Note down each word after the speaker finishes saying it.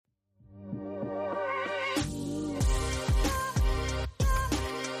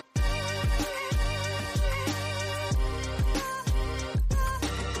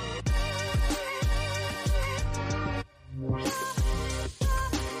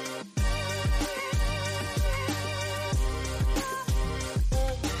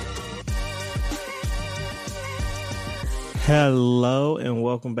Hello and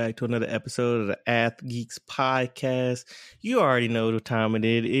welcome back to another episode of the Ath Geeks podcast. You already know the time it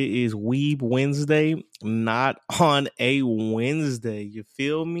is. It is Weeb Wednesday, not on a Wednesday. You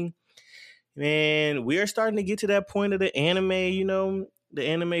feel me? Man, we are starting to get to that point of the anime, the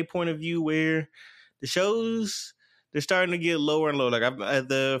anime point of view where the shows, they're starting to get lower and lower. Like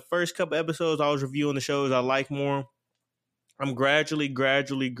the first couple episodes, I was reviewing the shows I like more. I'm gradually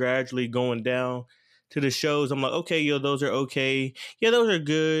going down to the shows. I'm like, okay, yo, those are okay. Yeah, those are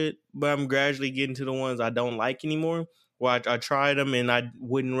good, but I'm gradually getting to the ones I don't like anymore. Well, I tried them and I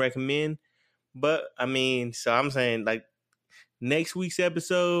wouldn't recommend. But I mean, so I'm saying like next week's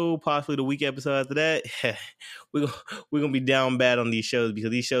episode, possibly the week episode after that, we're gonna be down bad on these shows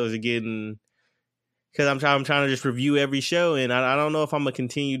because these shows are getting. Because I'm trying to just review every show, and I don't know if I'm gonna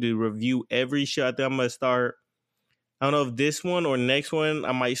continue to review every show. I think I'm gonna start. I don't know if this one or next one,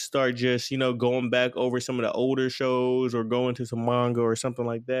 I might start just, going back over some of the older shows or going to some manga or something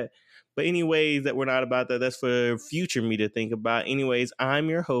like that. But anyways, that we're not about that. That's for future me to think about. Anyways, I'm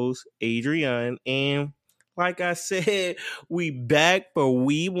your host, Adrian. And like I said, we back for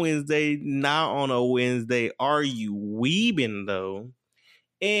Weeb Wednesday. Not on a Wednesday. Are you weebing though?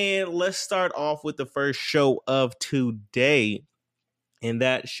 And let's start off with the first show of today. And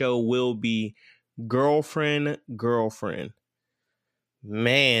that show will be Girlfriend.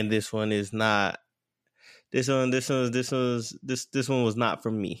 Man, this one is not. This one was not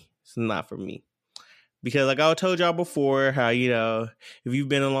for me. It's not for me because, like I told y'all before, how if you've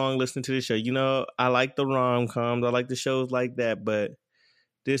been along listening to the show, I like the rom coms. I like the shows like that, but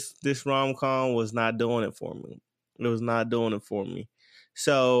this rom com was not doing it for me. It was not doing it for me.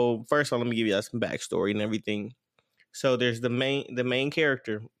 So first of all, let me give you some backstory and everything. So there's the main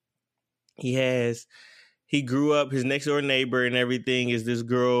character. He grew up, his next door neighbor and everything is this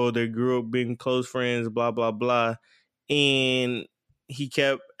girl. They grew up being close friends, blah, blah, blah. And he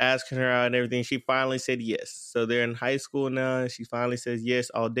kept asking her out and everything. She finally said yes. So they're in high school now. And she finally says,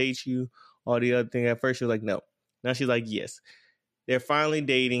 yes, I'll date you. All the other thing. At first she was like, no. Now she's like, yes. They're finally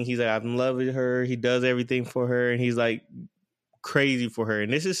dating. He's like, I'm in love with her. He does everything for her. And he's like crazy for her.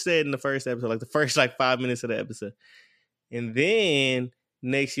 And this is said in the first episode, like the first 5 minutes of the episode. And then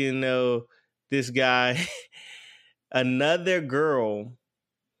next you know, this guy, another girl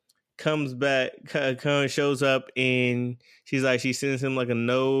comes back, shows up, and she sends him like a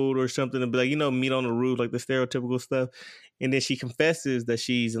note or something to be like, meet on the roof, like the stereotypical stuff. And then she confesses that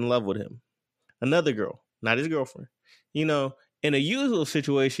she's in love with him. Another girl, not his girlfriend. In a usual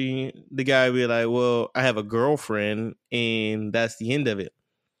situation, the guy would be like, well, I have a girlfriend, and that's the end of it.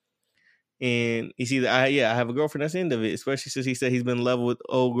 And you see, I have a girlfriend. That's the end of it. Especially since he said he's been in love with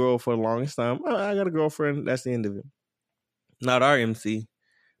old girl for the longest time. Oh, I got a girlfriend. That's the end of it. Not our MC.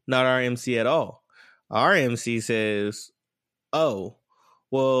 Not our MC at all. Our MC says, oh,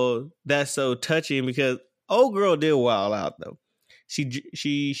 well, that's so touching because old girl did wild out though.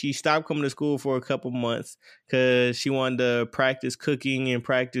 She stopped coming to school for a couple months because she wanted to practice cooking and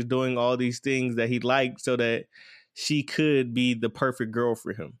practice doing all these things that he liked so that she could be the perfect girl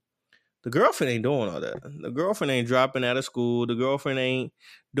for him. The girlfriend ain't doing all that. The girlfriend ain't dropping out of school. The girlfriend ain't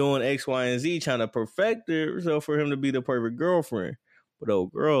doing X, Y, and Z trying to perfect herself for him to be the perfect girlfriend. But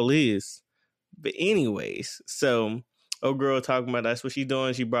old girl is. But anyways, so old girl talking about that's what she's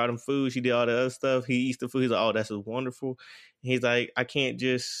doing. She brought him food. She did all the other stuff. He eats the food. He's like, oh, that's so wonderful. And he's like, I can't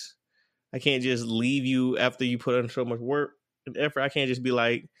just leave you after you put in so much work and effort. I can't just be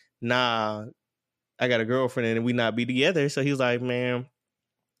like, nah, I got a girlfriend and we not be together. So he's like, man,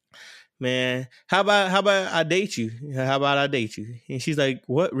 how about I date you? How about I date you? And she's like,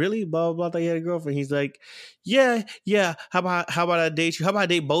 what, really? Blah, blah, blah. I thought you had a girlfriend. He's like, yeah. How about I date you? How about I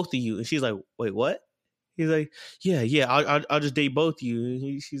date both of you? And she's like, wait, what? He's like, yeah. I'll just date both of you.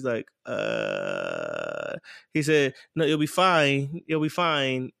 And she's like, he said, no, it'll be fine.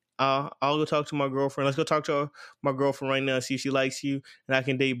 I'll go talk to my girlfriend. Let's go talk to my girlfriend right now. See if she likes you and I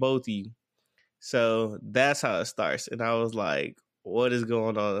can date both of you. So that's how it starts. And I was like, what is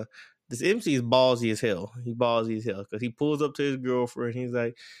going on? This MC is ballsy as hell. He ballsy as hell because he pulls up to his girlfriend. He's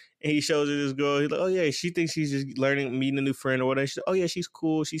like, and he shows her this girl. He's like, oh yeah, she thinks she's just meeting a new friend or whatever. She's like, oh yeah, she's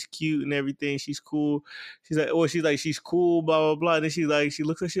cool. She's cute and everything. She's cool. She's cool, blah, blah, blah. And then she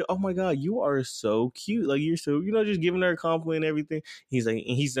looks at you. Oh my God, you are so cute. Like you're so, just giving her a compliment and everything. He's like,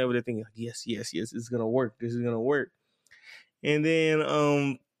 and he's over there thinking, like, yes, it's going to work. This is going to work. And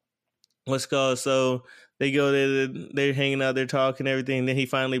then, what's called, so they go there, they're hanging out, they're talking, everything. Then he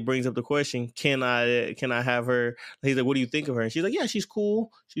finally brings up the question, can I have her? He's like, what do you think of her? And she's like, yeah, she's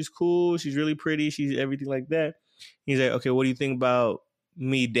cool, she's really pretty, she's everything like that. He's like, okay, what do you think about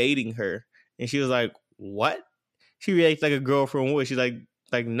me dating her? And she was like, what? She reacts like a girlfriend would. She's like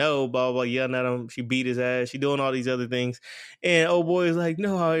no, blah blah, yelling at him. She beat his ass. She doing all these other things, and old boy is like,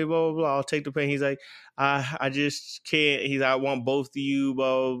 no, blah blah blah. I'll take the pain. He's like, I just can't. He's like, I want both of you,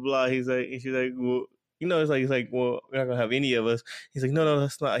 blah blah blah. He's like, and she's like, well, it's like, well, we're not gonna have any of us. He's like, no,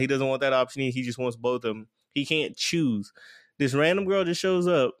 that's not. He doesn't want that option. He just wants both of them. He can't choose. This random girl just shows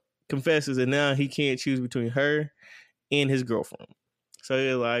up, confesses, and now he can't choose between her and his girlfriend. So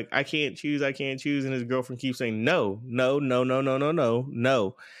you're like, I can't choose, and his girlfriend keeps saying no, no, no, no, no, no, no,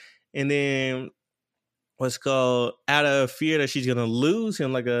 no. And then what's called, out of fear that she's gonna lose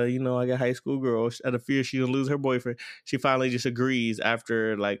him, like like a high school girl, out of fear she's gonna lose her boyfriend, she finally just agrees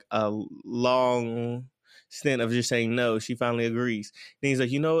after like a long stint of just saying no. She finally agrees. Then he's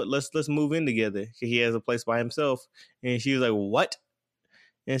like, you know what, let's move in together. He has a place by himself, and she was like, what?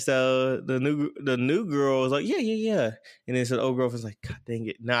 And so the new girl was like, yeah. And then so the old girlfriend's like, God dang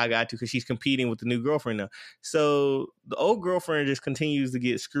it, now I got to, because she's competing with the new girlfriend now. So the old girlfriend just continues to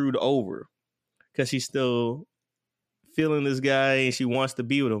get screwed over because she's still feeling this guy and she wants to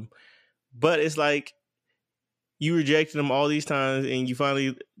be with him. But it's like, you rejected him all these times, and you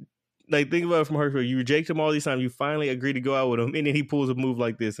finally, like, think about it from her perspective. You rejected him all these times, you finally agree to go out with him, and then he pulls a move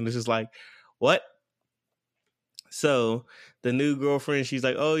like this, and it's just like, what? So the new girlfriend, she's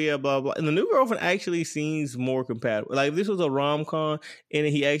like, oh yeah, blah blah, and the new girlfriend actually seems more compatible. Like, if this was a rom-com and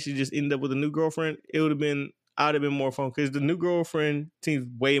he actually just ended up with a new girlfriend, I'd have been more fun, because the new girlfriend seems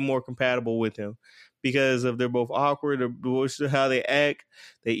way more compatible with him because of they're both awkward, how they act,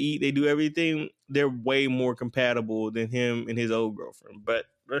 they eat, they do everything. They're way more compatible than him and his old girlfriend. But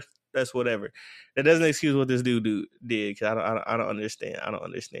that's whatever. That doesn't excuse what this dude did, because I don't understand.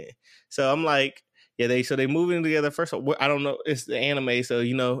 So I'm like, yeah, they move in together. First of all, I don't know. It's the anime, so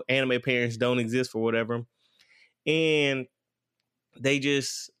anime parents don't exist for whatever. And they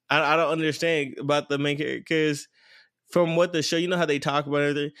just, I don't understand about the main character, because from what the show, how they talk about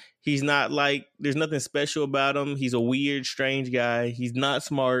everything, he's not like, there's nothing special about him. He's a weird, strange guy. He's not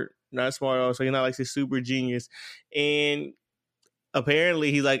smart at all. So he's not like this super genius. And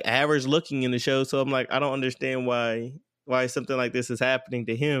apparently he's like average looking in the show. So I'm like, I don't understand why something like this is happening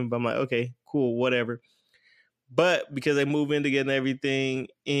to him. But I'm like, okay, cool, whatever. But because they move in together and everything,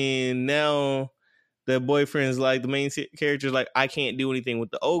 and now the boyfriend's like, the main character's like, I can't do anything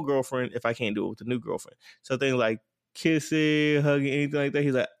with the old girlfriend if I can't do it with the new girlfriend. So things like kissing, hugging, anything like that,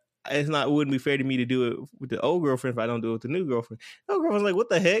 he's like, it wouldn't be fair to me to do it with the old girlfriend if I don't do it with the new girlfriend. The old girlfriend's like, what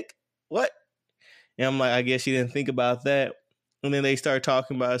the heck? What? And I'm like, I guess she didn't think about that. And then they start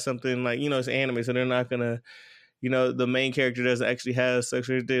talking about something like, it's anime, so they're not gonna, the main character doesn't actually have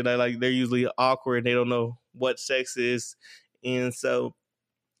sexual. They're usually awkward. They don't know what sex is, and so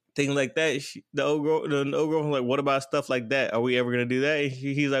things like that. The old girl was like, what about stuff like that? Are we ever gonna do that? And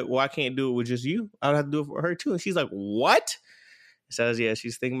he's like, well, I can't do it with just you. I'd have to do it for her too. And she's like, what? So yeah,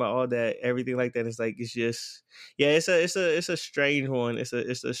 she's thinking about all that, everything like that. It's like, it's just, yeah, it's a strange one. It's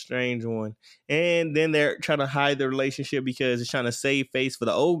a strange one. And then they're trying to hide the relationship because it's trying to save face for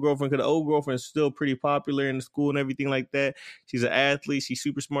the old girlfriend, because the old girlfriend is still pretty popular in the school and everything like that. She's an athlete. She's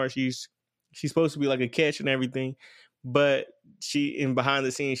super smart. She's supposed to be like a catch and everything, but behind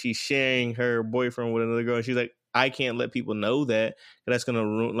the scenes, she's sharing her boyfriend with another girl. And she's like, I can't let people know that. That's gonna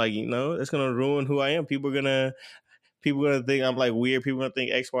ruin, that's gonna ruin who I am. People are gonna think I'm like weird. People are gonna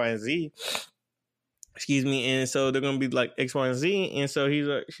think X, Y, and Z. Excuse me. And so they're gonna be like X, Y, and Z. And so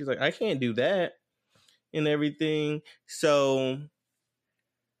she's like, I can't do that and everything. So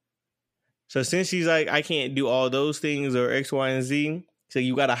since she's like, I can't do all those things or X, Y, and Z, so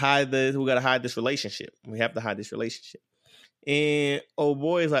we gotta hide this relationship. We have to hide this relationship. And old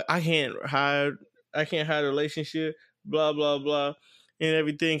boy is like, I can't hide a relationship, blah, blah, blah, and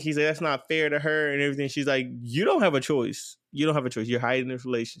everything. He's like, that's not fair to her and everything. She's like, you don't have a choice. You're hiding this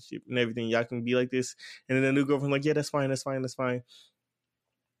relationship and everything. Y'all can be like this. And then the new girlfriend's like, yeah, that's fine.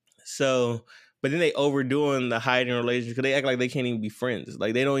 So, but then they overdoing the hiding relationship, because they act like they can't even be friends.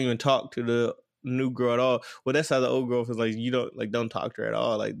 Like, they don't even talk to the new girl at all. Well, that's how the old girl feels. Like, you don't talk to her at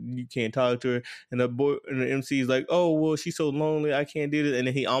all. Like, you can't talk to her. And the MC is like, oh, well, she's so lonely, I can't do this. And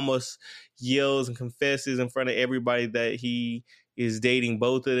then he almost yells and confesses in front of everybody that he is dating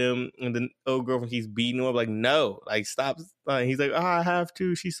both of them. And the old girlfriend keeps beating him up, like, no, like, stop. He's like, oh, I have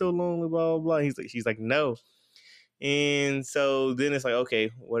to. She's so lonely, blah, blah, blah. She's like, no. And so then it's like,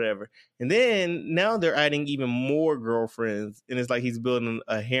 okay, whatever. And then now they're adding even more girlfriends. And it's like he's building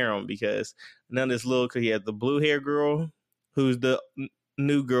a harem, because now this because he has the blue hair girl, who's the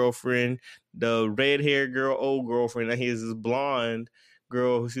new girlfriend, the red hair girl, old girlfriend. And he has this blonde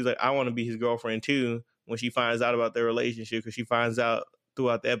girl who she's like, I want to be his girlfriend too, when she finds out about their relationship, because she finds out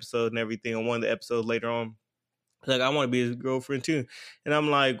throughout the episode and everything on one of the episodes later on. Like, I want to be his girlfriend too. And I'm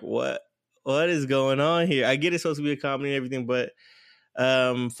like, what is going on here? I get it's supposed to be a comedy and everything, but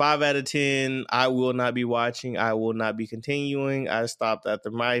 5 out of 10, I will not be watching. I will not be continuing. I stopped after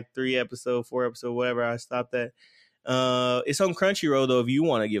my 3 episode, 4 episode, whatever I stopped at. It's on Crunchyroll though. If you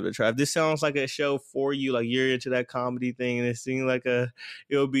want to give it a try, if this sounds like a show for you, like you're into that comedy thing, and it seems like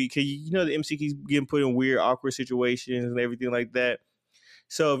it'll be, cause the MC keeps getting put in weird, awkward situations and everything like that.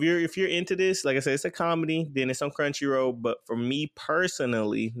 So if you're into this, like I said, it's a comedy, then it's on Crunchyroll. But for me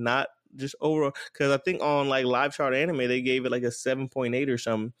personally, not just overall, because I think on like Live Chart Anime they gave it like a 7.8 or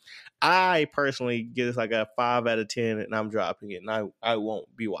something. I personally give it like a 5 out of 10, and I'm dropping it, and I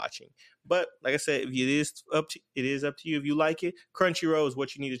won't be watching. But like I said, if it is up to you if you like it. Crunchyroll is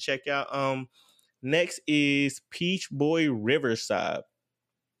what you need to check out. Next is Peach Boy Riverside.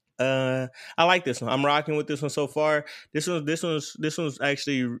 I like this one. I'm rocking with this one so far. This one's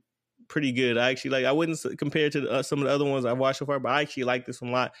actually pretty good. I actually like. I wouldn't compare it to some of the other ones I've watched so far, but I actually like this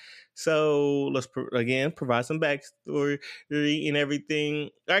one a lot. So let's again provide some backstory and everything.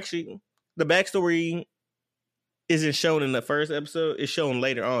 Actually, the backstory isn't shown in the first episode. It's shown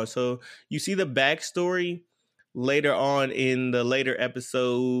later on. So you see the backstory later on in the later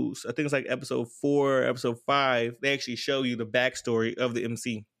episodes. I think it's like episode 4, episode 5. They actually show you the backstory of the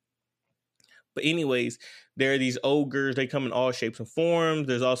MC. But anyways, there are these ogres. They come in all shapes and forms.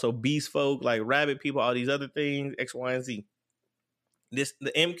 There's also beast folk, like rabbit people, all these other things, X, Y, and Z.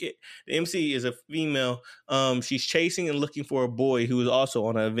 The MC is a female. She's chasing and looking for a boy who is also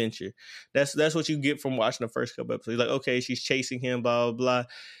on an adventure. That's what you get from watching the first couple episodes. Like, okay, she's chasing him, blah blah blah.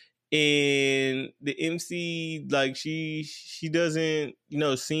 And the MC, like, she doesn't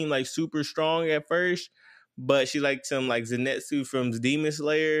seem like super strong at first, but she like some like Zenitsu from Demon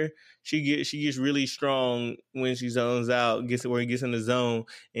Slayer. She gets really strong when she zones out, gets in the zone,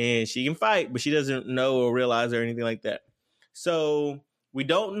 and she can fight, but she doesn't know or realize or anything like that. So we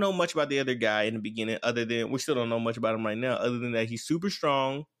don't know much about the other guy in the beginning, other than we still don't know much about him right now, other than that he's super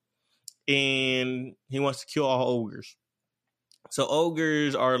strong and he wants to kill all ogres. So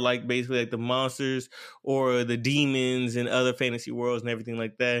ogres are like basically like the monsters or the demons in other fantasy worlds and everything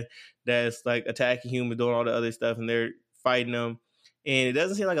like that. That's like attacking humans, doing all the other stuff, and they're fighting them. And it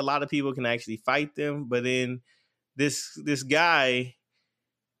doesn't seem like a lot of people can actually fight them. But then this guy,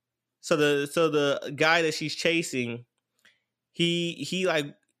 so the guy that she's chasing, he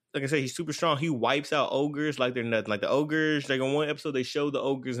like I said, he's super strong. He wipes out ogres like they're nothing. Like the ogres, like on one episode, they show the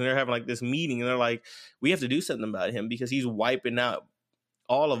ogres and they're having like this meeting, and they're like, "We have to do something about him because he's wiping out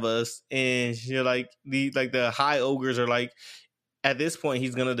all of us." And you're like the high ogres are like, at this point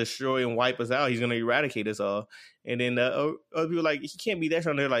he's gonna destroy and wipe us out. He's gonna eradicate us all. And then other people are like, he can't be that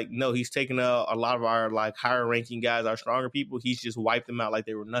strong. They're like, no, he's taking a lot of our like higher ranking guys, our stronger people. He's just wiped them out like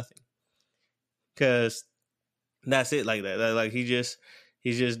they were nothing. Because that's it, like that. Like he's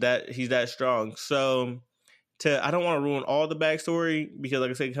that strong. So I don't want to ruin all the backstory because,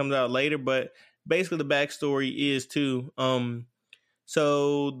 like I said, it comes out later. But basically, the backstory is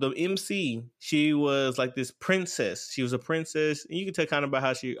so the MC, she was like this princess. She was a princess, and you can tell kind of about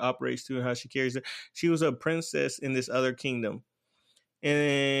how she operates too and how she carries it. She was a princess in this other kingdom,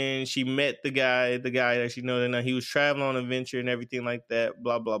 and she met the guy that she knows. And he was traveling on an adventure and everything like that.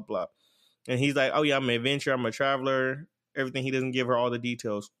 Blah blah blah. And he's like, "Oh yeah, I'm an adventurer. I'm a traveler." Everything. He doesn't give her all the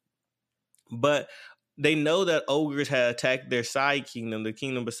details, but they know that ogres had attacked their side kingdom, the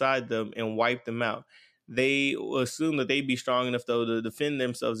kingdom beside them, and wiped them out. They assume that they'd be strong enough though to defend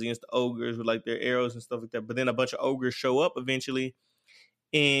themselves against the ogres with like their arrows and stuff like that. But then a bunch of ogres show up eventually,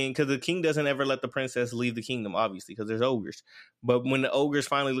 and because the king doesn't ever let the princess leave the kingdom, obviously, because there's ogres. But when the ogres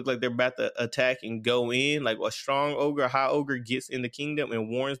finally look like they're about to attack and go in, like a strong ogre, a high ogre gets in the kingdom and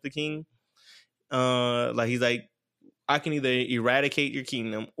warns the king. Like he's like, I can either eradicate your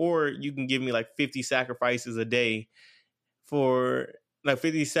kingdom or you can give me like 50 sacrifices a day for like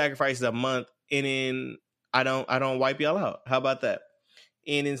 50 sacrifices a month, and then I don't wipe y'all out. How about that?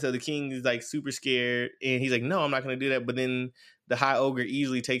 And then so the king is like super scared, and he's like, no, I'm not gonna do that. But then the high ogre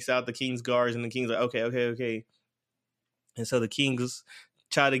easily takes out the king's guards, and the king's like, okay. And so the king's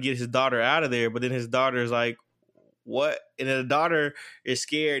try to get his daughter out of there, but then his daughter's like, what? And then the daughter is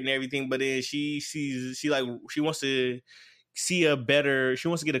scared and everything, but then she wants to she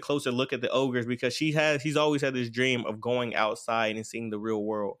wants to get a closer look at the ogres because he's always had this dream of going outside and seeing the real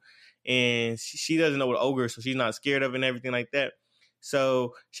world. And she doesn't know what ogres, so she's not scared of it and everything like that.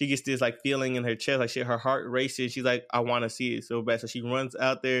 So she gets this like feeling in her chest, like shit, her heart races. She's like, I want to see it so bad. So she runs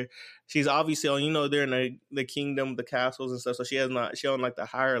out there. She's obviously on, they're in the kingdom, the castles and stuff. So she on like the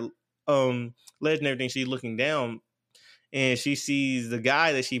higher ledge and everything. She's looking down and she sees the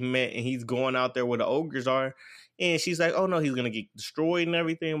guy that she met, and he's going out there where the ogres are. And she's like, oh no, he's gonna get destroyed and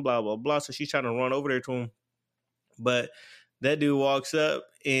everything, blah blah blah. So she's trying to run over there to him, but that dude walks up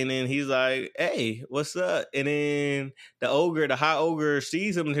and then he's like, hey, what's up? And then the high ogre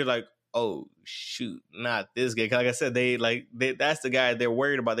sees him and he's like, oh shoot, not this guy. 'Cause like I said, that's the guy they're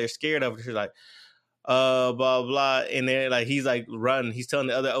worried about. They're scared of. She's like, blah blah. And then like he's like, run. He's telling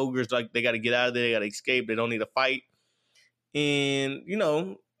the other ogres like they gotta get out of there, they gotta escape, they don't need to fight. And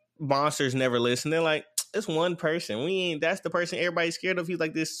monsters never listen. They're like, it's one person. We ain't that's the person everybody's scared of. He's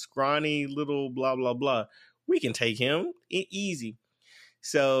like this scrawny little blah blah blah. We can take him easy.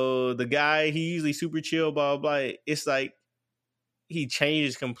 So the guy, he usually super chill, blah blah. It's like he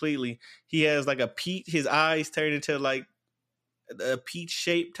changes completely. He has like a peach. His eyes turn into like a peach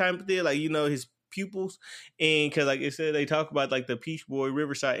shape type of thing, like his pupils. And because like I said, they talk about like the Peach Boy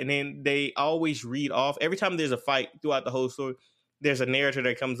Riverside, and then they always read off every time there's a fight throughout the whole story. There's a narrator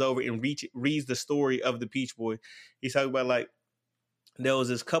that comes over and reads the story of the Peach Boy. He's talking about like there was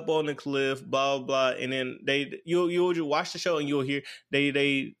this couple on the cliff, blah blah, and then you'll watch the show and you'll hear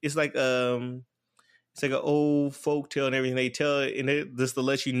they it's like an old folk tale and everything. They tell it and just to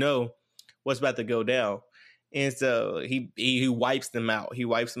let you know what's about to go down. And so he wipes them out. He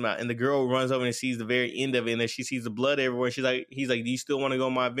wipes them out, and the girl runs over and sees the very end of it, and then she sees the blood everywhere. He's like, "Do you still want to go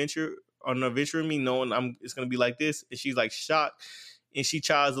on an adventure with me, knowing it's gonna be like this?" And she's like shocked, and she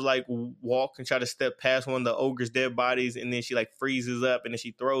tries to like walk and try to step past one of the ogre's dead bodies, and then she like freezes up, and then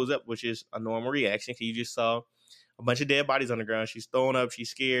she throws up, which is a normal reaction because you just saw a bunch of dead bodies on the ground. She's throwing up. She's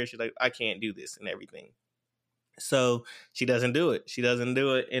scared. She's like, I can't do this and everything. So she doesn't do it. She doesn't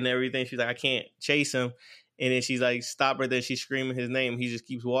do it and everything. She's like, I can't chase him. And then she's like, stop her. Then she's screaming his name. He just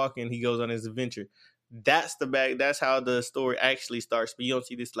keeps walking. He goes on his adventure. That's how the story actually starts. But you don't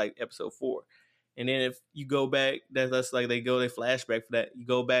see this like episode 4. And then if you go back, that's like they flashback for that. You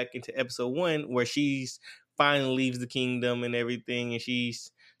go back into episode 1 where she's finally leaves the kingdom and everything, and she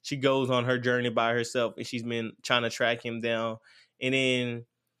goes on her journey by herself, and she's been trying to track him down. And then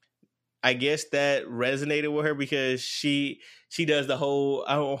I guess that resonated with her because she does the whole.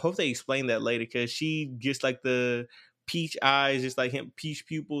 I don't hope they explain that later because she gets like the peach eyes, just like him, peach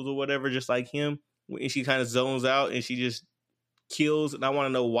pupils or whatever, just like him, and she kind of zones out and she just kills. And I want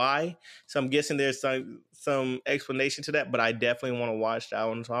to know why. So I'm guessing there's some explanation to that, but I definitely want to watch that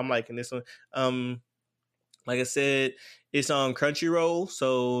one. So I'm liking this one. Like I said, it's on Crunchyroll,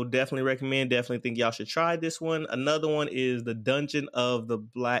 so definitely recommend. Definitely think y'all should try this one. Another one is The Dungeon of the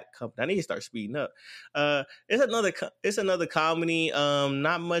Black Company. I need to start speeding up. It's another comedy.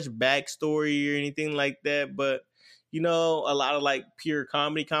 Not much backstory or anything like that, but a lot of like pure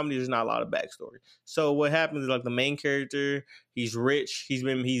comedy. Comedy, there's not a lot of backstory. So what happens is like the main character, he's rich.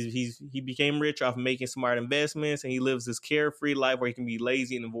 He became rich off making smart investments, and he lives this carefree life where he can be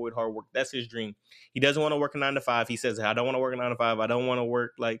lazy and avoid hard work. That's his dream. He doesn't want to work a 9 to 5. He says, I don't want to work a 9 to 5. I don't want to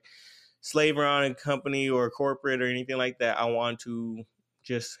work like slave around a company or a corporate or anything like that. I want to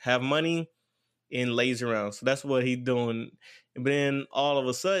just have money and laze around. So that's what he's doing. But then all of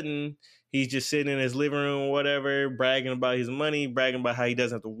a sudden, he's just sitting in his living room or whatever, bragging about his money, bragging about how he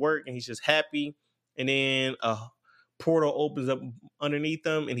doesn't have to work, and he's just happy. And then a portal opens up underneath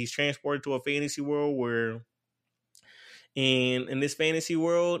him, and he's transported to a fantasy world where in this fantasy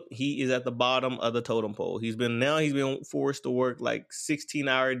world, he is at the bottom of the totem pole. He's been forced to work like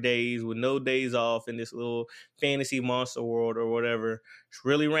 16-hour days with no days off in this little fantasy monster world or whatever. It's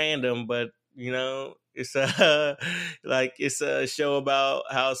really random, but it's it's a show about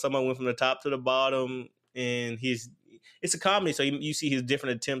how someone went from the top to the bottom, and it's a comedy. So you see his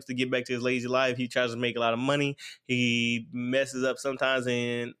different attempts to get back to his lazy life. He tries to make a lot of money. He messes up sometimes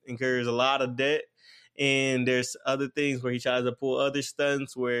and incurs a lot of debt. And there's other things where he tries to pull other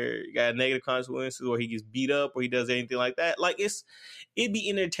stunts where he got negative consequences, or he gets beat up, or he does anything like that. Like it'd be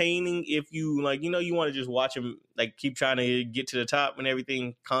entertaining if you you want to just watch him like keep trying to get to the top and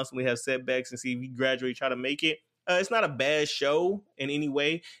everything, constantly have setbacks and see if he gradually try to make it. It's not a bad show in any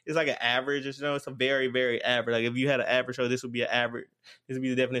way. It's like an average, it's a very, very average. Like if you had an average show, this would be an average. This would be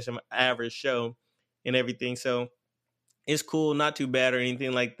the definition of average show and everything. So it's cool, not too bad or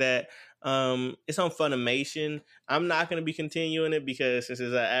anything like that. It's on Funimation. I'm not going to be continuing it because since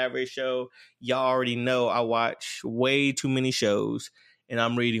it's an average show, y'all already know I watch way too many shows and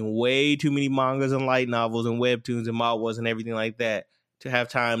I'm reading way too many mangas and light novels and webtoons and manhwas and everything like that to have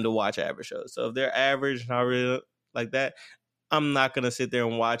time to watch average shows. So if they're average and I really like that, I'm not going to sit there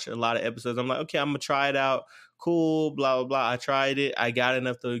and watch a lot of episodes. I'm like, okay, I'm going to try it out. Cool, blah, blah, blah. I tried it. I got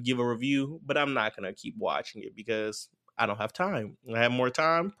enough to give a review, but I'm not going to keep watching it because I don't have time. I have more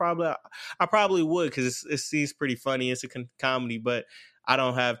time. I probably would because it seems pretty funny. It's a comedy, but I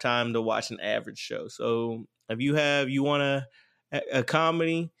don't have time to watch an average show. So If you want a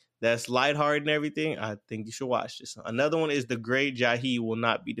comedy that's lighthearted and everything, I think you should watch this. Another one is The Great Jahi Will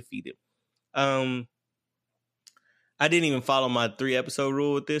Not Be Defeated. I didn't even follow my 3-episode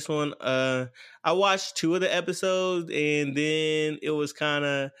rule with this one. I watched 2 of the episodes, and then it was kind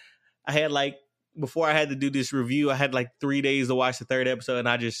of, I had like, before I had to do this review, I had like 3 days to watch the 3rd episode, and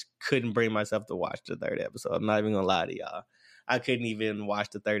I just couldn't bring myself to watch the 3rd episode. I'm not even gonna lie to y'all. I couldn't even watch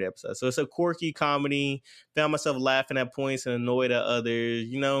the 3rd episode. So it's a quirky comedy. Found myself laughing at points and annoyed at others,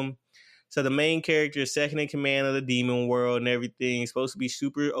 you know. So the main character is second in command of the demon world and everything. Supposed to be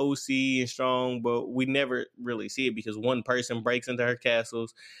super OC and strong, but we never really see it because one person breaks into her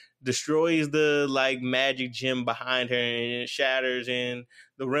castles, destroys the like magic gem behind her, and it shatters in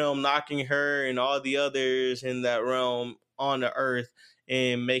the realm, knocking her and all the others in that realm on the earth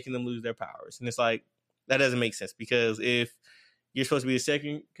and making them lose their powers. And it's like, that doesn't make sense, because if you're supposed to be the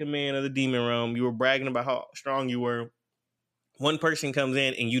second command of the demon realm, you were bragging about how strong you were. One person comes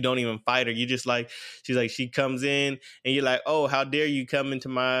in and you don't even fight her. You just like, she comes in and you're like, oh, how dare you come into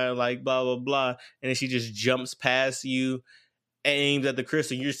my like blah, blah, blah. And then she just jumps past you, aims at the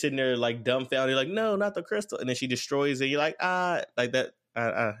crystal. You're sitting there like dumbfounded. You're like, no, not the crystal. And then she destroys it. You're like, like that.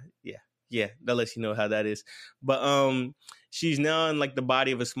 Yeah. That lets you know how that is. But she's now in like the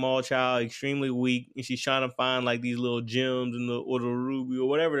body of a small child, extremely weak. And she's trying to find like these little gems or the ruby or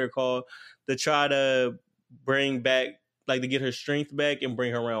whatever they're called to try to bring back, like to get her strength back and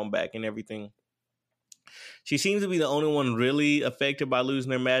bring her realm back and everything. She seems to be the only one really affected by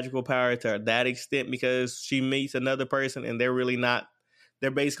losing her magical power to that extent, because she meets another person and they're really not,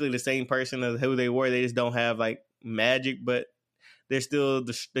 they're basically the same person as who they were. They just don't have like magic, but they're still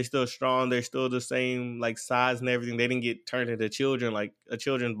strong. They're still the same like size and everything. They didn't get turned into children, like a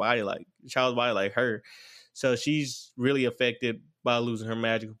children's body, like a child's body like her. So she's really affected by losing her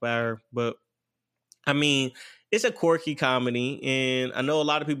magical power. But I mean, it's a quirky comedy, and I know a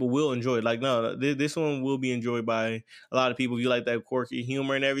lot of people will enjoy it. Like, no, this one will be enjoyed by a lot of people. If you like that quirky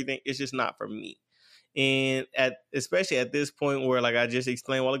humor and everything, it's just not for me. And especially at this point where, like I just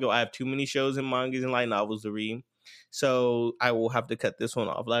explained a while ago, I have too many shows and mangas and light novels to read. So I will have to cut this one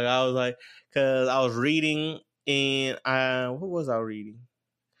off. Like, I was like, because I was reading, and what was I reading?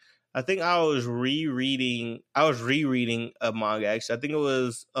 I think I was rereading a manga, actually. I think it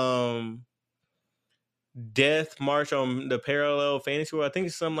was Death March on the Parallel Fantasy World. I think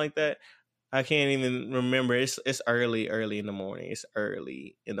it's something like that. I can't even remember. It's early in the morning. It's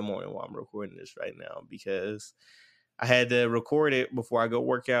early in the morning while I'm recording this right now, because I had to record it before I go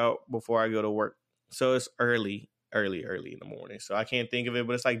work out, before I go to work. So it's early in the morning. So I can't think of it,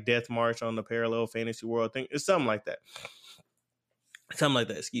 but it's like Death March on the Parallel Fantasy World. I think it's something like that.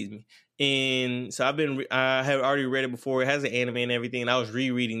 Excuse me. And so I have already read it before. It has an anime and everything, and I was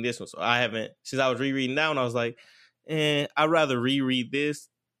rereading this one. So since I was rereading that one, I was like, I'd rather reread this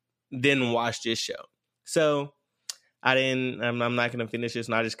than watch this show. So I'm not going to finish this,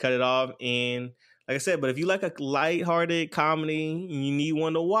 and I just cut it off. And like I said, but if you like a lighthearted comedy and you need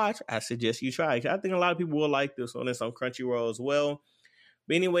one to watch, I suggest you try it. I think a lot of people will like this one. It's on Crunchyroll as well.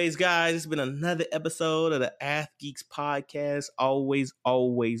 But anyways, guys, it's been another episode of the Ath Geeks podcast. Always,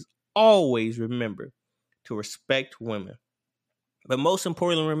 always, always remember to respect women. But most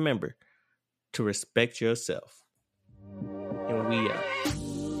importantly, remember to respect yourself. And we out.